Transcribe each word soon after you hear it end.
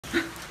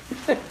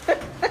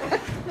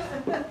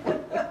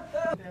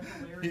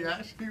He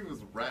actually was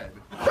red.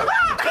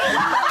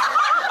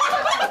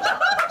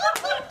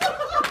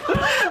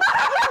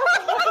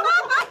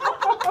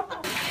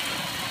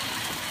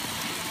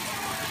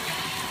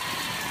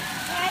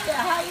 Hey,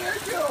 how you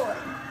doing?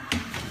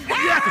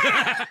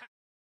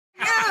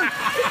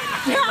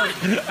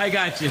 I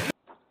got you.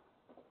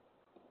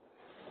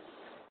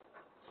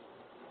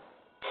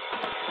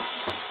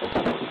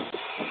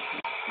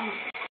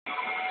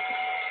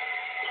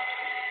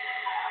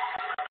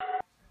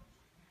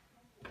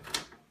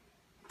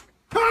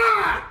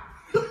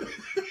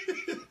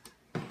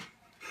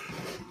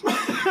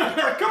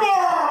 Come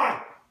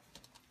on!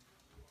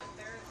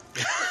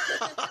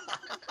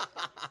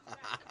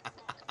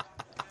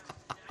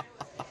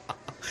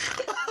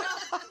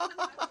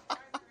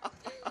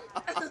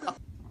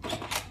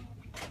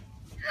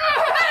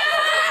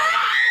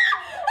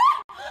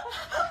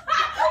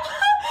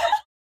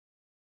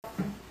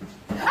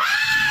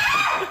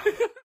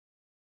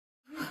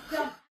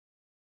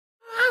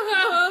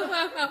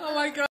 Oh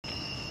my god.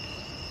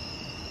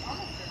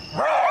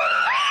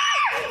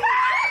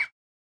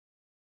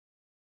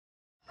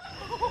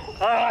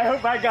 I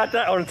hope I got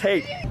that on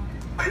tape.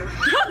 I'm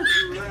so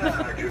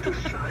glad you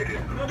decided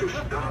to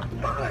stop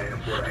by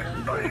for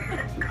a break.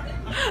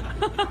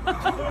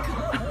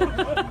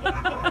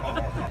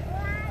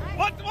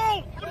 What?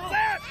 Oh, what is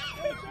that?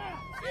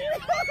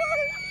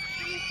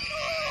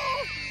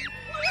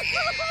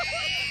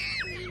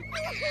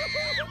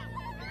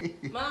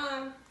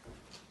 Mom.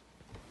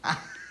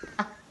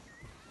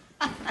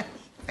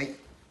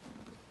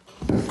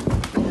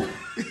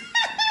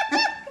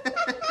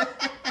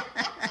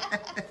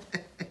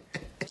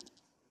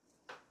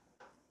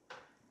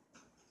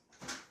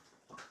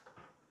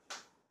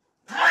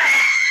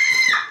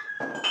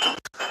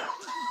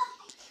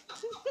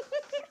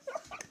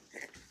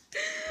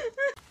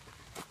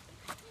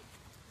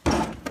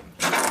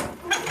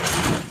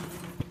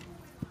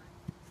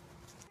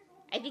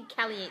 I think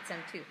Callie ate some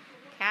too.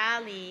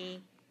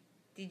 Callie,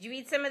 did you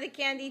eat some of the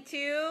candy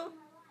too?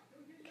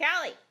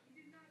 Callie.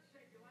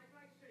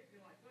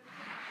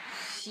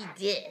 She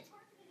did.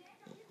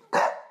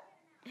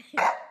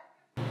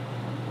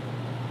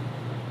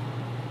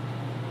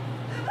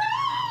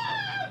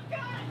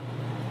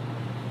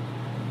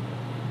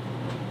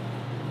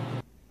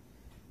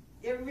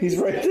 He's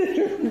right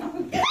there.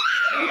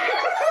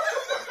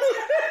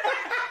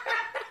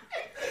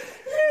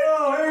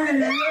 Oh, there you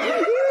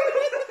go.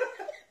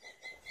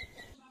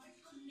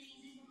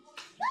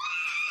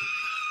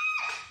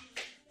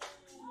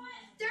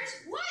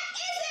 What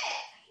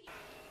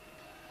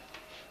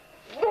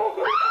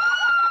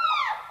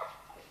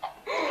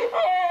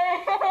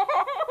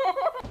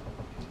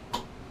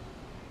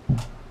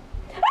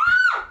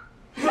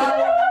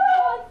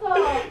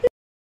is it?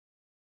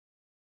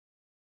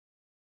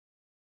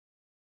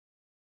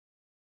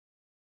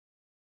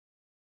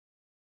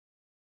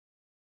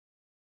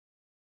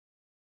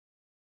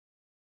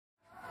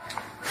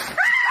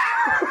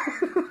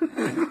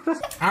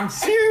 I'm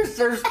serious,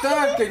 they're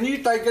stuck and you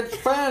think it's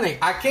funny.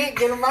 I can't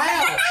get them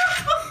out.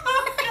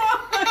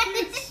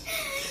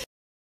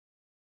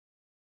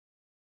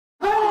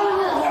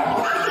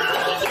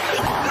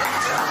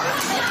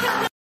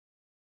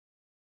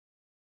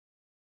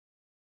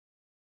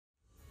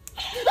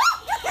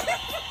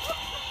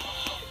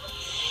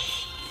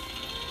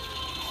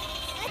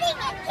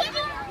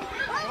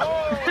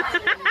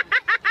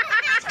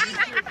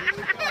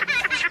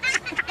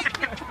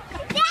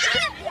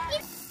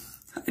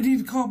 I need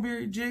to call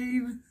Mary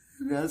Jane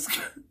and ask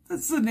her.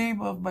 That's the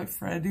name of my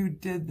friend who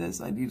did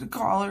this. I need to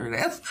call her and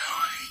ask her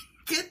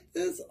to get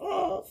this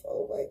off.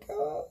 Oh my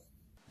god.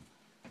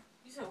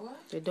 You said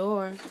what? The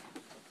door.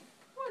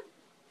 What are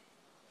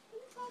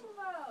you talking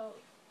about?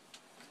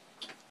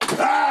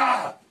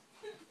 Ah!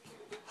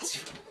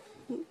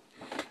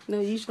 No,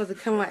 you're supposed to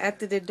come out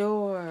after the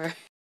door.